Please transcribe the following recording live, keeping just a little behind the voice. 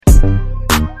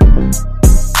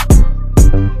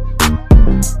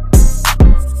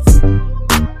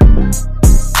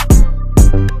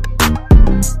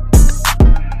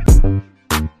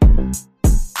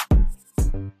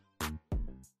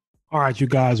right, you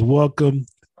guys, welcome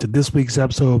to this week's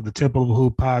episode of the Temple of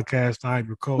Hoop podcast. I'm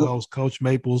your co-host, Coach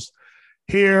Maples,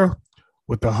 here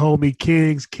with the homie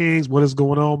Kings. Kings, what is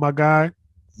going on, my guy?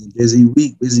 Busy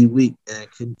week, man.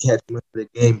 Couldn't catch much of the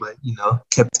game, but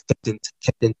kept in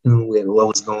tune with what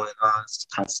was going on.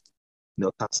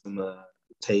 Caught some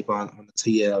tape on the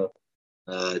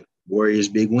TL. Warriors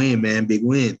big win, man, big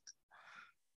win.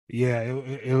 Yeah,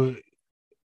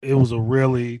 it was a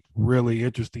really, really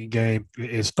interesting game.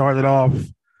 It started off.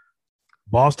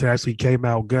 Boston actually came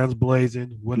out guns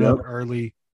blazing, went up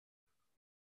early.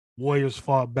 Warriors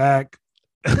fought back.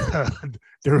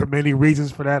 There are many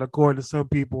reasons for that, according to some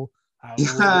people.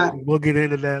 We'll get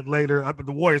into that later.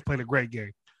 The Warriors played a great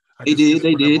game. They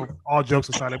did. All jokes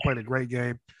aside, they played a great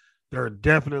game. There are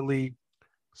definitely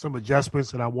some adjustments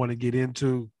that I want to get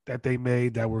into that they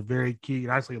made that were very key.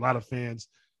 And actually, a lot of fans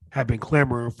have been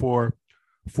clamoring for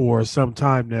some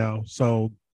time now.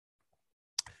 So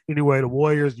anyway, the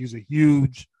Warriors use a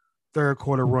huge third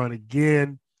quarter run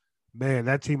again. Man,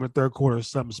 that team in the third quarter is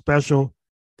something special.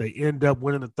 They end up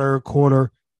winning the third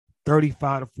quarter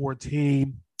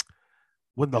 35-14.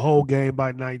 Win the whole game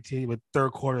by 19. But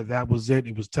third quarter, that was it.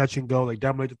 It was touch and go. They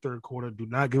dominated the third quarter. Do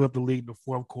not give up the lead in the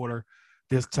fourth quarter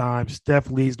this time. Steph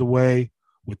leads the way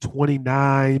with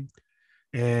 29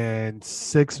 and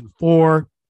 6 and 4.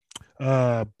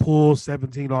 Poole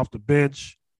 17 off the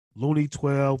bench. Looney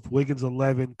 12, Wiggins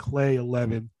 11, Clay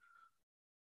 11.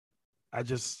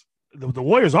 The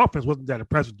Warriors' offense wasn't that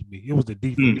impressive to me. It was the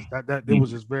defense that it was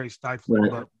just very stifling.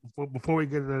 Right. But before we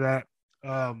get into that,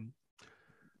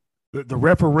 the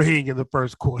refereeing in the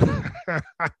first quarter,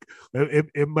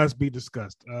 it must be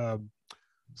discussed. So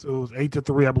it was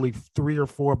 8-3. I believe 3 or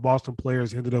 4 Boston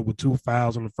players ended up with 2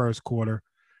 fouls in the first quarter.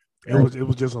 It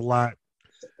was just a lot.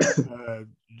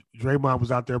 Draymond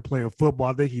was out there playing football.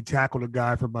 I think he tackled a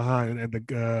guy from behind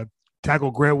and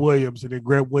tackled Grant Williams, and then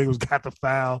Grant Williams got the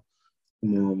foul.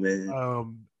 Come on, man.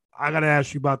 I got to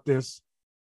ask you about this.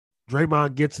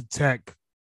 Draymond gets a tech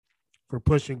for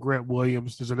pushing Grant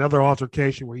Williams. There's another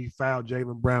altercation where he fouled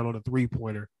Jaylen Brown on a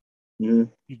three-pointer. Mm-hmm.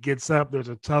 He gets up. There's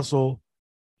a tussle.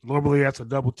 Normally, that's a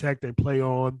double tech they play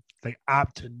on. They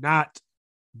opt to not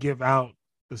give out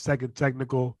the second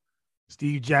technical.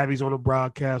 Steve Javie's on the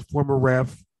broadcast, former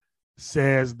ref,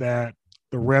 says that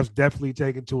the refs definitely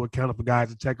take into account if a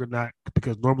guy's a tech or not,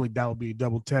 because normally that would be a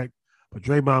double tech. But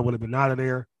Draymond would have been out of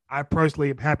there. I personally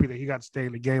am happy that he got to stay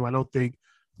in the game. I don't think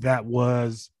that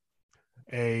was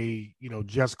a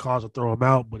just cause to throw him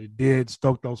out, but it did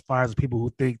stoke those fires of people who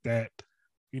think that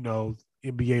NBA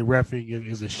reffing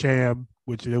is a sham,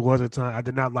 which it was at time. I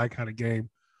did not like how the game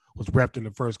was reffed in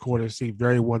the first quarter. It seemed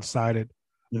very one-sided,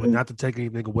 but not to take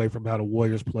anything away from how the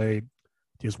Warriors played.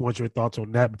 Just want your thoughts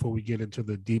on that before we get into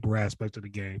the deeper aspects of the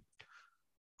game.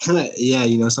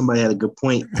 Yeah, somebody had a good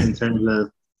point in terms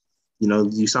of,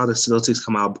 you saw the Celtics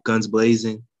come out guns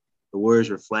blazing. The Warriors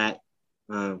were flat.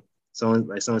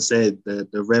 Someone said, the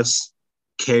refs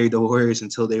carried the Warriors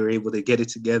until they were able to get it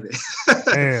together.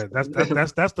 Man, that's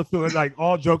the feeling. Like,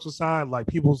 all jokes aside, like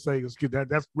people say,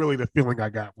 that's really the feeling I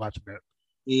got watching that.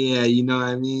 Yeah, what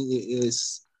I mean?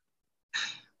 It's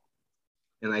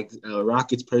and like a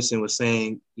Rockets person was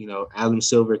saying, Adam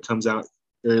Silver comes out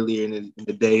earlier in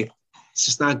the day. It's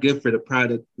just not good for the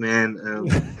product, man.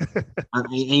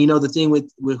 The thing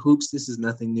with hoops, this is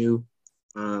nothing new.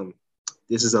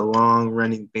 This is a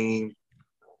long-running thing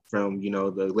from,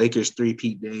 the Lakers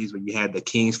three-peat days when you had the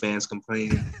Kings fans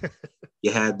complaining.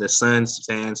 You had the Suns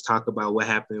fans talk about what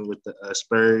happened with the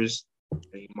Spurs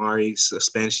and Mari's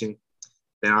suspension.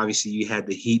 Then obviously you had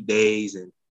the Heat days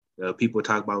and people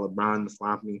talk about LeBron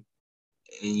flopping.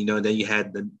 And, then you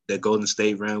had the Golden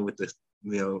State run with the,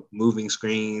 moving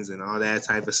screens and all that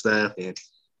type of stuff. And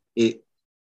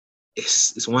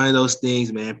it's one of those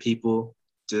things, man. People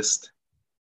just,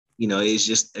 it's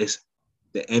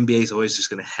the NBA is always just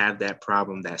going to have that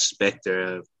problem, that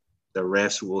specter of the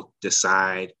refs will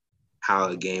decide how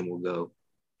a game will go.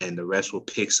 And the refs will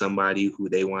pick somebody who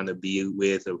they want to be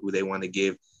with or who they want to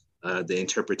give the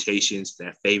interpretations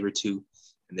that favor to.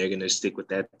 And they're going to stick with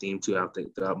that theme throughout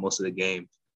most of the game.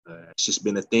 It's just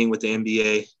been a thing with the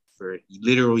NBA for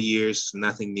literal years,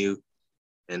 nothing new.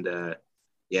 And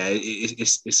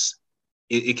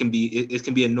it can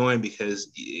be annoying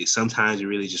because sometimes it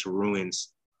really just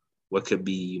ruins what could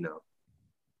be,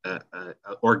 a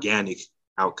organic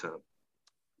outcome.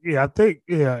 Yeah, I think,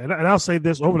 and I'll say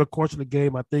this, over the course of the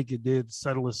game, I think it did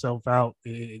settle itself out,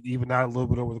 and even out a little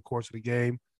bit over the course of the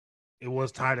game. It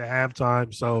was tied at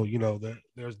halftime, so,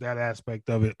 there's that aspect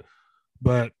of it.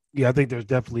 But, yeah, I think there's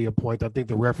definitely a point. I think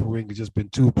the refereeing has just been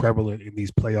too prevalent in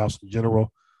these playoffs in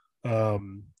general.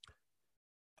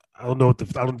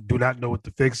 do not know what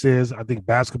the fix is. I think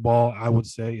basketball, I would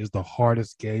say, is the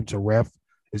hardest game to ref.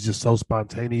 It's just so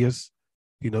spontaneous.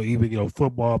 Even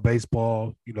football,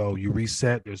 baseball. You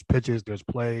reset. There's pitches. There's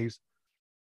plays.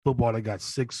 Football, they got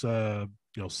six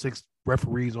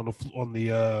referees on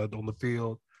the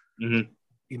field. Mm-hmm.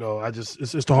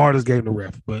 It's the hardest game to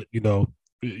ref. But you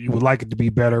would like it to be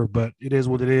better, but it is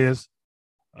what it is.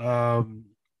 Getting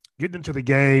into the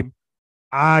game,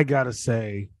 I gotta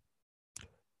say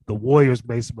the Warriors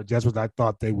made some adjustments I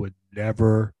thought they would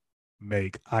never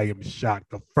make. I am shocked.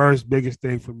 The first biggest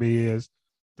thing for me is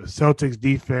the Celtics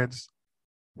defense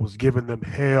was giving them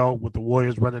hell with the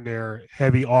Warriors running their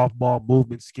heavy off ball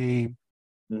movement scheme.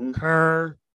 Mm-hmm.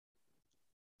 Kerr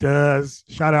does,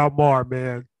 shout out Mar,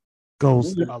 man,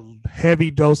 goes a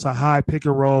heavy dose of high pick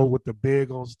and roll with the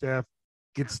big on Steph,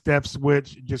 gets Steph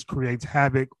switch, just creates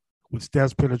havoc with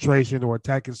Steph's penetration or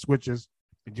attacking switches,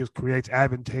 and just creates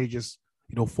advantageous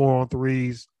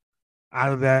 4-on-3s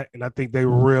out of that. And I think they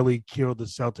really killed the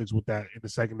Celtics with that in the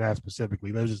second half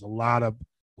specifically. There's just a lot of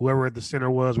whoever at the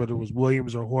center was, whether it was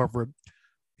Williams or Horford,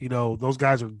 those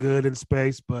guys are good in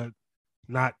space, but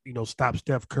not, stop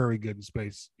Steph Curry good in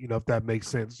space, if that makes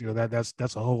sense.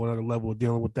 That's a whole other level of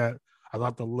dealing with that. I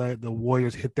thought the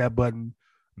Warriors hit that button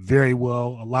very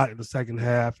well, a lot in the second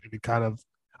half, and it kind of,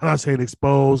 I'm not saying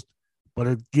exposed, but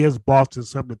it gives Boston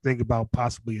something to think about,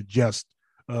 possibly adjust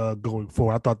going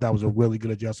forward. I thought that was a really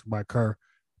good adjustment by Kerr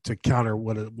to counter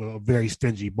with a very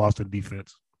stingy Boston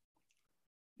defense.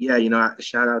 Yeah,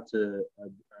 shout out to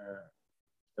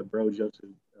the bro Joseph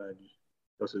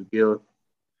Gill.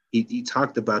 He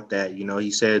talked about that.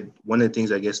 He said one of the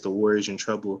things that gets the Warriors in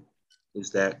trouble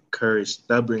is that Kerr is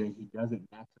stubborn and he doesn't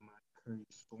maximize Curry's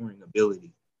scoring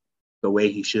ability the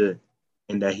way he should,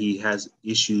 and that he has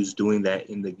issues doing that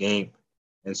in the game.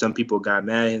 And some people got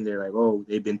mad and they're like, oh,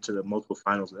 they've been to the multiple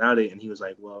finals without it. And he was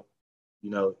like, well,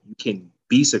 you can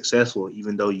be successful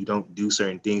even though you don't do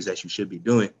certain things that you should be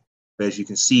doing. But as you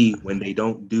can see, when they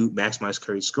don't do maximize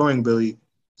Curry's scoring ability,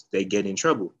 they get in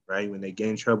trouble, right? When they get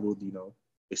in trouble,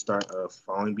 they start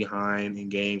falling behind in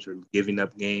games or giving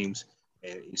up games,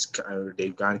 and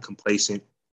they've gotten complacent,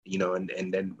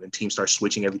 and then when teams start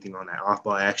switching everything on that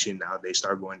off-ball action, now they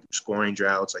start going through scoring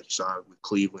droughts like you saw with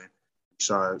Cleveland, you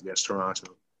saw against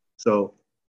Toronto. So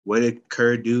what did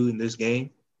Kerr do in this game?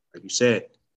 Like you said,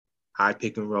 high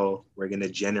pick and roll. We're going to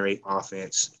generate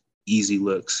offense, easy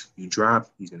looks. You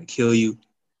drop, he's going to kill you.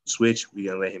 Switch,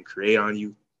 we're going to let him create on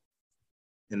you.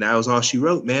 And that was all she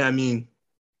wrote, man. I mean,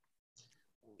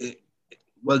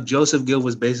 what Joseph Gill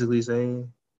was basically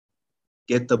saying,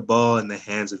 get the ball in the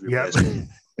hands of your best player.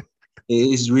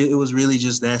 It was really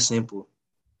just that simple.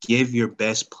 Give your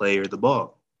best player the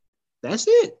ball. That's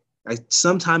it.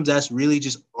 Sometimes that's really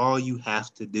just all you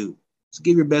have to do. Just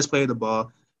give your best player the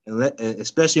ball, and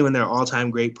especially when they're an all-time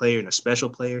great player and a special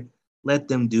player, let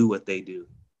them do what they do.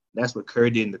 That's what Kerr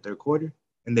did in the third quarter,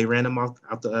 and they ran him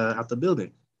out the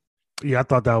building. Yeah, I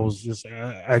thought that was just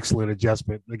an excellent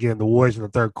adjustment. Again, the Warriors in the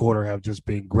third quarter have just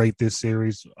been great this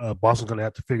series. Boston's going to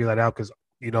have to figure that out because,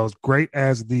 as great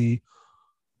as the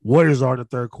Warriors are in the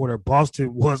third quarter,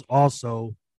 Boston was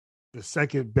also the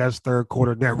second best third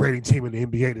quarter net rating team in the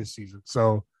NBA this season.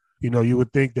 So, you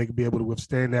would think they could be able to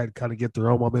withstand that and kind of get their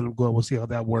own momentum going. We'll see how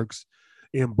that works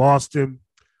in Boston.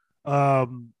 I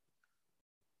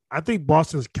think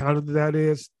Boston's counter to that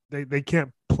is they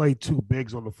can't play two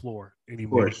bigs on the floor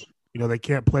anymore. Of course. They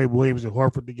can't play Williams and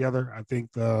Horford together. I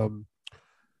think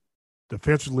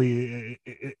defensively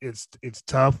it's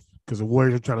tough because the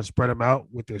Warriors are trying to spread them out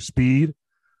with their speed.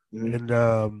 Mm-hmm.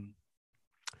 And,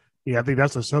 I think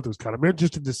that's the Celtics kind of. I'm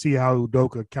interested to see how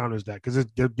Udoka counters that because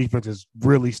their defense is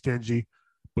really stingy.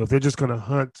 But if they're just going to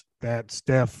hunt that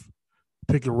Steph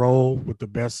pick and roll with the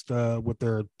best, with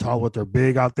their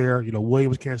big out there,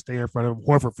 Williams can't stay in front of him.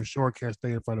 Horford for sure can't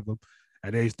stay in front of him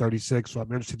at age 36. So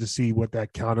I'm interested to see what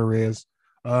that counter is.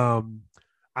 I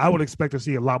would expect to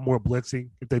see a lot more blitzing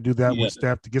if they do that with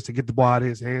Steph to get the ball out of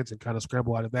his hands and kind of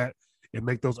scramble out of that and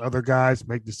make those other guys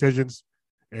make decisions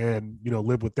and,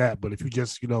 live with that. But if you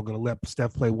just, going to let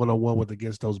Steph play one-on-one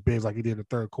against those bigs like he did in the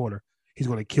third quarter, he's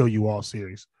going to kill you all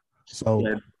series.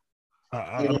 So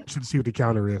I'm interested to see what the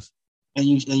counter is. And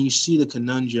you see the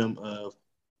conundrum of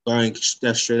going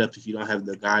Steph straight up if you don't have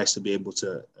the guys to be able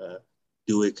to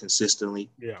do it consistently.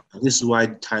 Yeah. And this is why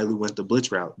Ty Lue went the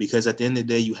blitz route, because at the end of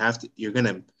the day, you're going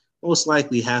to most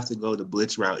likely have to go the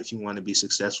blitz route if you want to be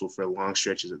successful for long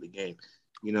stretches of the game.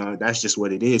 That's just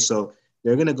what it is. So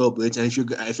they're going to go blitz. And if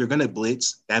you're going to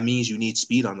blitz, that means you need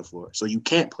speed on the floor. So you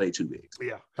can't play two bigs.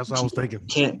 Yeah, that's what I was thinking. You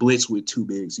can't blitz with two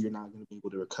bigs. You're not going to be able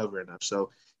to recover enough.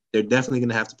 So they're definitely going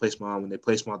to have to play small. When they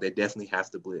play small, they definitely have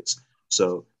to blitz.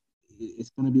 So it's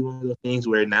going to be one of those things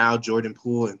where now Jordan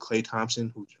Poole and Klay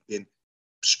Thompson, who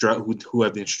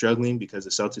have been struggling because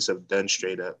the Celtics have done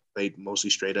played mostly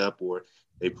straight up, or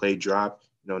they played drop,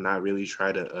 not really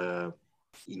try to,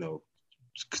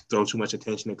 throw too much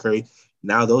attention to Curry.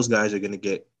 Now those guys are going to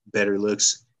get better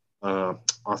looks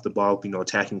off the ball,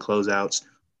 attacking closeouts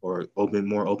or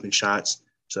more open shots.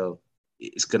 So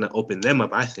it's going to open them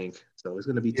up, I think. So it's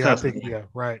going to be tough.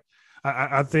 Right.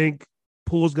 I think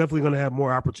Poole's definitely going to have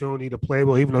more opportunity to play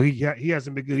well, even though he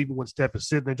hasn't been good even when Steph is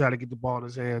sitting there trying to get the ball in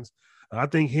his hands. I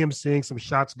think him seeing some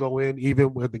shots go in,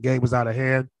 even when the game was out of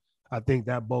hand, I think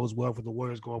that bodes well for the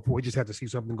Warriors going forward. We just have to see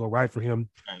something go right for him.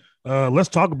 Let's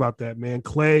talk about that, man.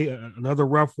 Klay, another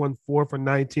rough one, 4 for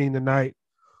 19 tonight.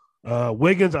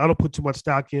 Wiggins, I don't put too much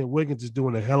stock in. Wiggins is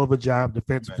doing a hell of a job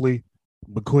defensively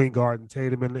between guarding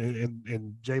Tatum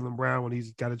and Jaylen Brown when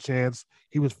he's got a chance.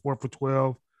 He was 4 for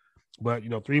 12, but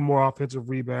 3 more offensive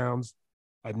rebounds,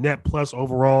 a net plus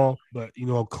overall. But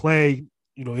Klay,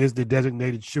 is the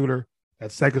designated shooter.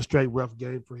 That second straight rough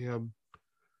game for him.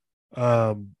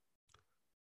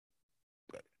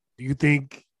 Do you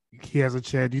think he has a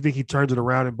chance? Do you think he turns it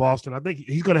around in Boston? I think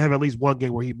he's going to have at least one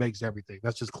game where he makes everything.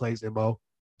 That's just Klay's MO.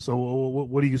 So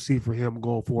what do you see for him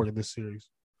going forward in this series?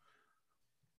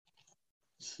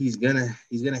 He's gonna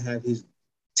have his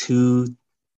two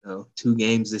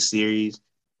games this series,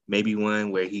 be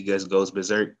one where he just goes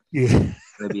berserk. Yeah,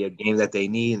 it's gonna be a game that they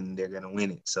need, and they're gonna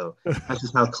win it. So that's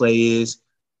just how Klay is.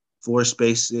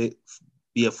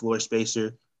 Be a floor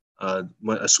spacer, a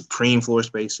supreme floor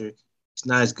spacer. He's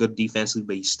not as good defensively,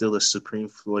 but he's still a supreme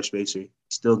floor spacer. He's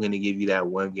still gonna give you that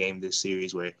one game this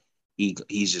series where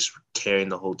he's just carrying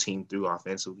the whole team through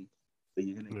offensively. So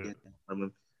you're gonna get that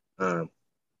from him.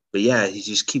 But yeah, you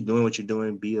just keep doing what you're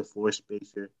doing. Be a floor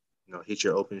spacer. Hit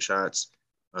your open shots.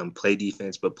 Play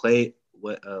defense, but play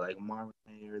what like Mark was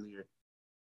saying earlier.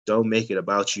 Don't make it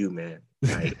about you, man.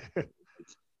 Like,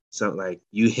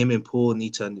 him and Poole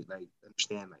need to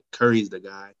understand. Like Curry's the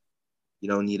guy. You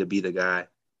don't need to be the guy.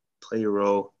 Play your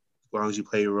role. As long as you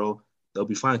play your role, they'll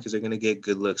be fine because they're gonna get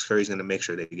good looks. Curry's gonna make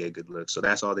sure they get good looks. So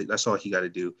that's all he got to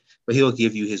do. But he'll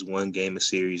give you his one game a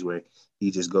series where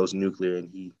he just goes nuclear and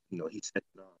he sets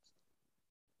it off.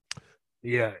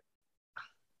 Yeah.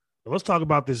 Let's talk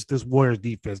about this Warriors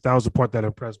defense. That was the part that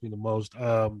impressed me the most.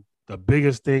 The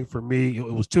biggest thing for me,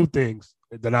 it was 2 things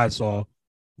that I saw.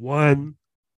 One,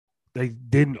 they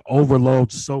didn't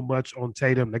overload so much on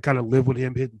Tatum. They kind of lived with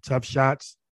him hitting tough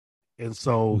shots. And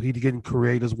so he didn't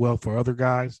create as well for other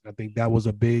guys. I think that was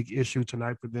a big issue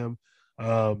tonight for them.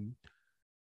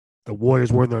 The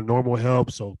Warriors were in their normal help,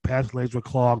 so pass lanes were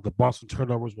clogged. The Boston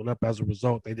turnovers went up as a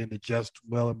result. They didn't adjust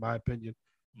well, in my opinion.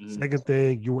 Second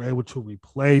thing, you were able to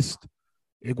replace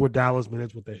Iguodala's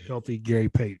minutes with a healthy Gary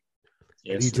Payton.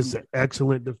 Yes, he's just an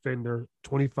excellent defender.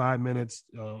 25 minutes,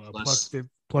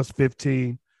 plus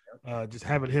 15. Just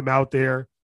having him out there,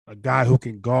 a guy who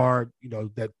can guard,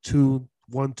 that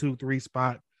 1, 2, 3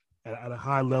 spot at a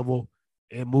high level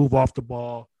and move off the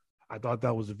ball. I thought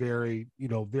that was very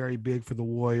big for the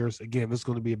Warriors. Again, this is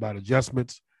going to be about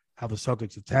adjustments, how the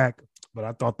Celtics attack. But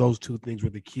I thought those 2 things were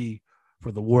the key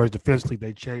for the Warriors. Defensively,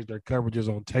 they changed their coverages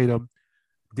on Tatum.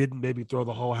 Didn't maybe throw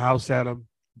the whole house at him.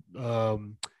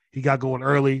 He got going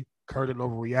early. Kerr didn't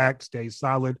overreact, stayed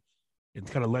solid, and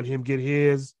kind of let him get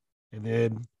his. And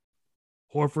then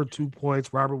Horford, 2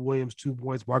 points. Robert Williams, 2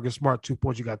 points. Marcus Smart, 2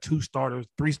 points. You got 3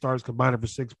 starters combined for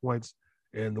 6 points.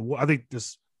 And I think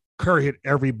Kerr hit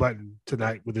every button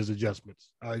tonight with his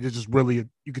adjustments. It's just really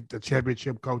the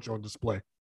championship coach on display.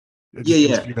 You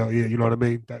know what I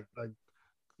mean.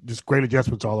 Just great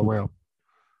adjustments all around.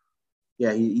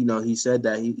 Yeah, he said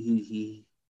that he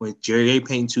with Gary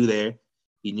Payton 2 there,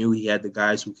 he knew he had the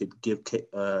guys who could give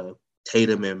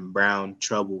Tatum and Brown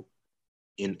trouble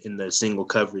in the single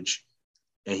coverage,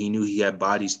 and he knew he had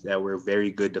bodies that were very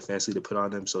good defensively to put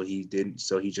on them. So he didn't.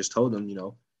 So he just told them,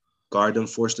 guard them,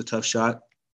 force the tough shot,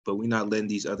 but we're not letting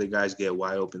these other guys get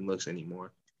wide open looks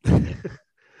anymore.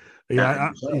 Yeah.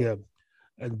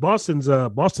 And Boston's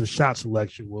shot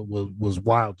selection was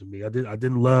wild to me. I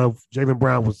didn't love Jaylen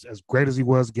Brown was as great as he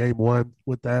was game 1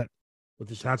 with the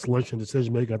shot selection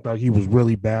decision making. I thought he was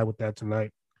really bad with that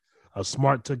tonight.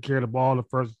 Smart took care of the ball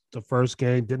the first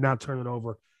game, did not turn it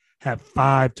over. Had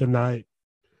 5 tonight.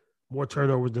 More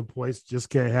turnovers than points, just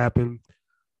can't happen.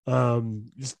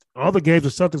 Just all the games the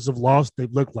Celtics have lost,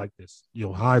 they've looked like this.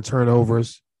 High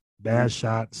turnovers, bad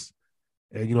shots.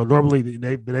 And, normally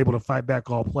they've been able to fight back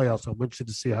all playoffs. So I'm interested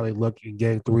to see how they look in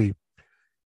game 3.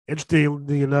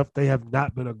 Interestingly enough, they have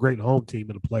not been a great home team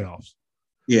in the playoffs.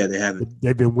 Yeah, they haven't.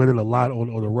 They've been winning a lot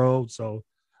on the road. So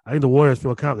I think the Warriors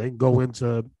feel confident. They can go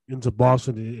into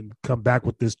Boston and come back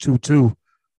with this 2-2,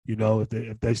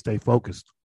 if they stay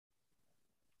focused.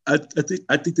 I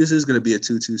think this is going to be a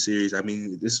 2-2 series. I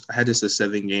mean, I had this a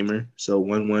 7-gamer, so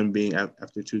 1-1 being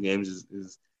after 2 games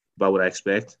is about what I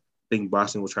expect. I think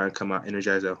Boston will try and come out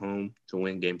energized at home to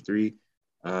win Game 3.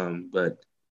 But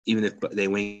even if they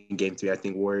win Game 3, I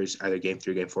think Warriors either Game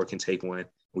 3 or Game 4 can take one.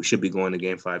 We should be going to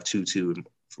Game 5 2-2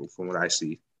 from what I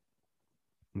see.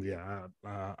 Yeah,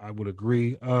 I would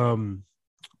agree. How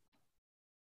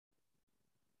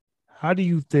do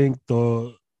you think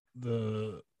the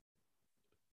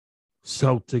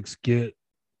Celtics get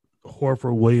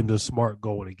Horford, Williams, and Smart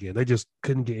going again? They just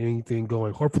couldn't get anything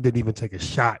going. Horford didn't even take a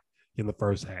shot in the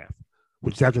first half,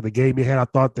 which after the game he had, I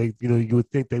thought you would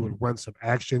think they would run some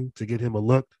action to get him a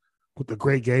look with the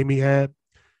great game he had.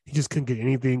 He just couldn't get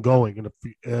anything going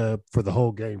for the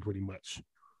whole game, pretty much.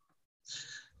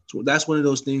 So that's one of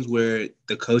those things where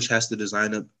the coach has to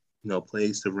design up,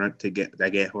 plays to run to get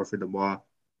Horford the ball.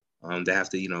 They have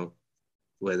to,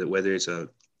 whether it's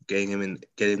getting him and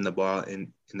getting the ball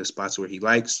in the spots where he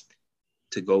likes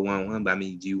to go 1-1. But I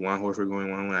mean, do you want Horford going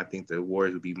 1-1? I think the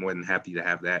Warriors would be more than happy to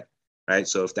have that, right?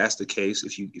 So if that's the case,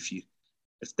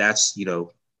 if that's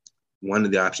one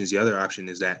of the options, the other option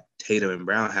is that Tatum and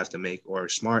Brown have to make, or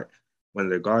Smart, one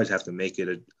of their guards have to make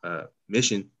it a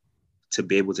mission to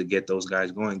be able to get those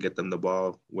guys going, get them the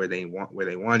ball where they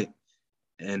want it.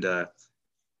 And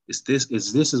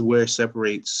this is where it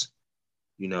separates,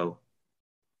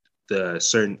 the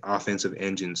certain offensive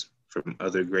engines from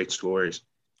other great scorers,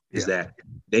 is that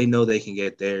they know they can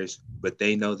get theirs, but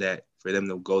they know that for them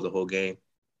to go the whole game,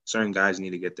 certain guys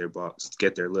need to get their balls,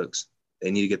 get their looks.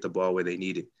 They need to get the ball where they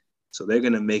need it. So they're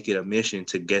going to make it a mission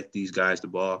to get these guys the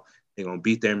ball. They're going to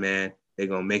beat their man. They're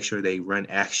going to make sure they run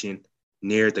action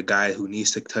near the guy who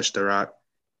needs to touch the rock,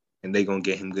 and they're going to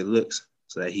get him good looks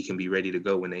so that he can be ready to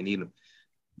go when they need him.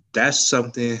 That's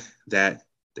something that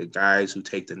the guys who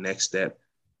take the next step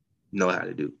know how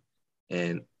to do.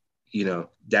 And,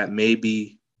 that may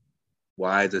be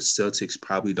why the Celtics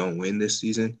probably don't win this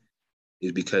season,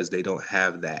 is because they don't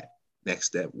have that next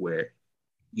step where,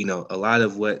 a lot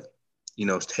of what,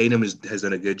 Tatum has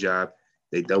done a good job.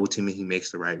 They double team him, he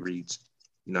makes the right reads.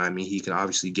 He can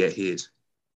obviously get his.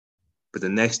 But the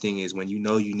next thing is when you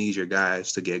need your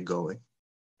guys to get going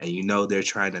and they're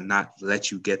trying to not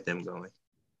let you get them going,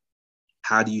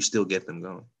 how do you still get them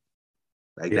going?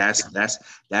 That's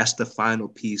the final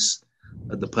piece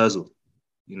of the puzzle.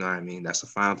 That's the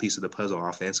final piece of the puzzle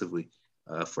offensively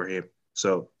for him.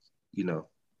 So,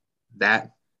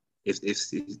 that if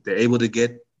they're able to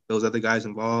get those other guys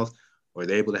involved, or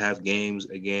they're able to have games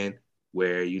again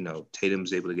where,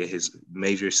 Tatum's able to get his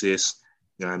major assists,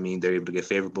 they're able to get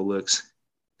favorable looks,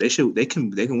 they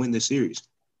can win this series.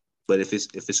 But if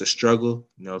it's a struggle,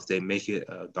 if they make it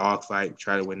a dogfight,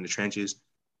 try to win in the trenches,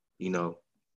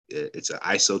 it's an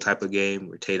ISO type of game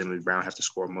where Tatum and Brown have to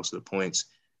score most of the points,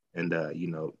 and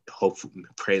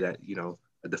pray that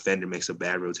a defender makes a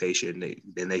bad rotation,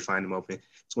 then they find them open.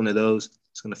 It's one of those.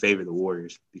 It's going to favor the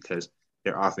Warriors because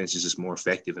their offense is just more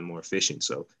effective and more efficient.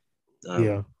 So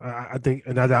I think,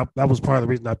 and that was part of the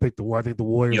reason I picked the Warriors. I think the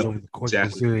Warriors over the course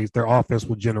of the series, their offense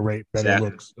will generate better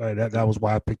looks. That was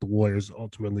why I picked the Warriors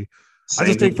ultimately. I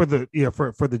just think for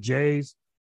the Jays,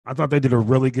 I thought they did a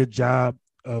really good job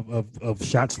of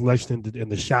shot selection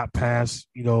and the shot pass,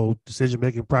 decision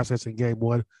making process in game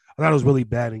one. I thought it was really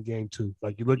bad in game two.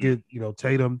 Like you look at,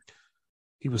 Tatum,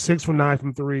 he was 6 for 9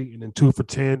 from three, and then 2 for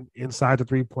 10 inside the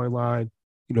 3-point line.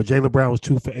 Jaylen Brown was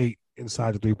 2 for 8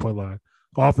 inside the 3-point line.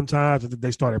 Oftentimes,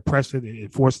 they started pressing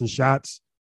and forcing shots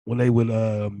when they would,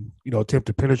 attempt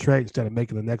to penetrate instead of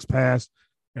making the next pass.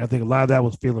 And I think a lot of that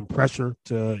was feeling pressure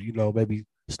to, maybe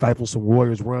stifle some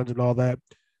Warriors runs and all that.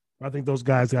 I think those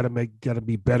guys got to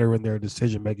be better in their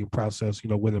decision-making process,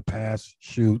 when to pass,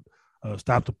 shoot,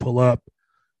 stop to pull up,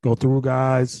 go through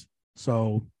guys.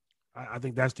 So I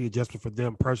think that's the adjustment for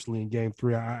them personally in game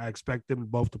three. I expect them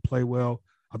both to play well.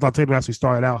 I thought Tatum actually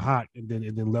started out hot and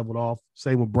then leveled off.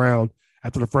 Same with Brown.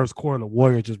 After the first quarter, the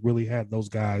Warriors just really had those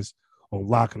guys on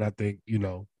lock. And I think,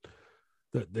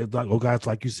 those guys,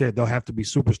 like you said, they'll have to be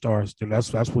superstars. And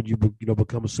that's when you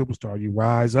become a superstar. You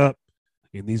rise up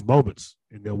in these moments,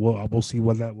 and then we'll see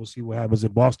what happens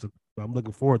in Boston. But I'm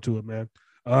looking forward to it,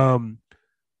 man.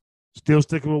 Still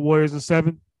sticking with Warriors in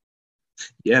 7?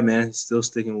 Yeah, man. Still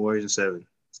sticking with Warriors in 7.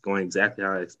 It's going exactly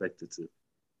how I expected to.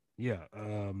 Yeah.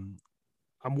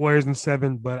 I'm Warriors in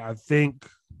 7, but I think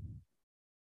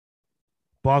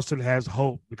Boston has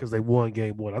hope because they won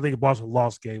game one. I think if Boston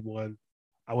lost game one,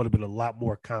 I would have been a lot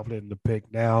more confident in the pick.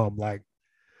 Now I'm like,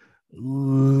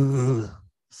 ugh.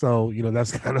 So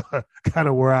that's kind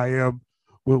of where I am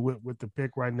with the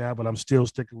pick right now. But I'm still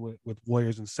sticking with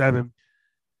Warriors in 7.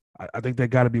 I think they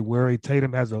got to be wary.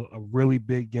 Tatum has a really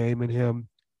big game in him,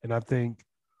 and I think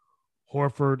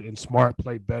Horford and Smart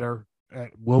play better.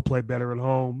 Will play better at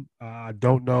home. I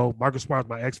don't know. Marcus Smart is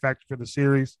my X factor for the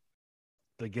series.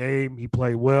 The game he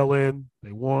played well in,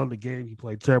 they won. The game he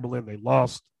played terrible in, they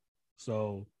lost.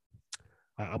 So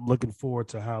I'm looking forward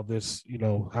to how this,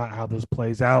 how this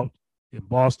plays out in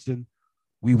Boston.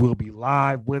 We will be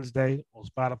live Wednesday on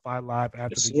Spotify Live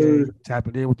after Yes, the sir. game,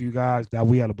 tapping in with you guys. Now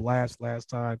we had a blast last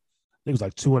time. I think it was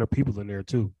like 200 people in there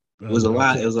too. It was a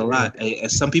lot. It was a Yeah. lot. Hey,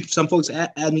 some folks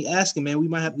had me asking, man. We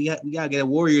gotta get a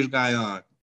Warriors guy on.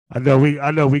 I know we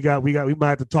might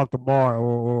have to talk tomorrow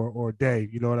or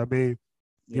Dave. You know what I mean?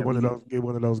 Yeah, Get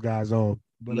one of those guys on.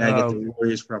 we But gotta get the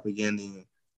Warriors propaganda.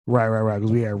 right,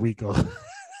 because we had Rico.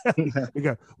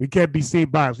 we can't be seen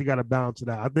by us. We got to balance it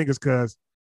out. I think it's because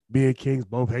me and Kings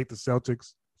both hate the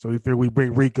Celtics, so we figure we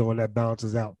bring Rico and that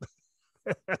balances out.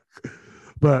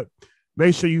 But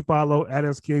make sure you follow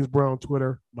 @S Kingsborough on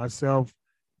Twitter. Myself,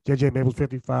 JJ Maples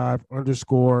 55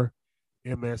 _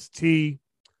 MST.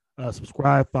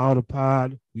 Subscribe, follow the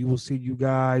pod. We will see you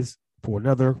guys for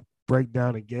another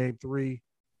breakdown in Game 3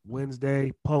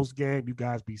 Wednesday post game. You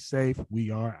guys be safe. We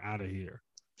are out of here.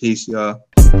 Peace, y'all.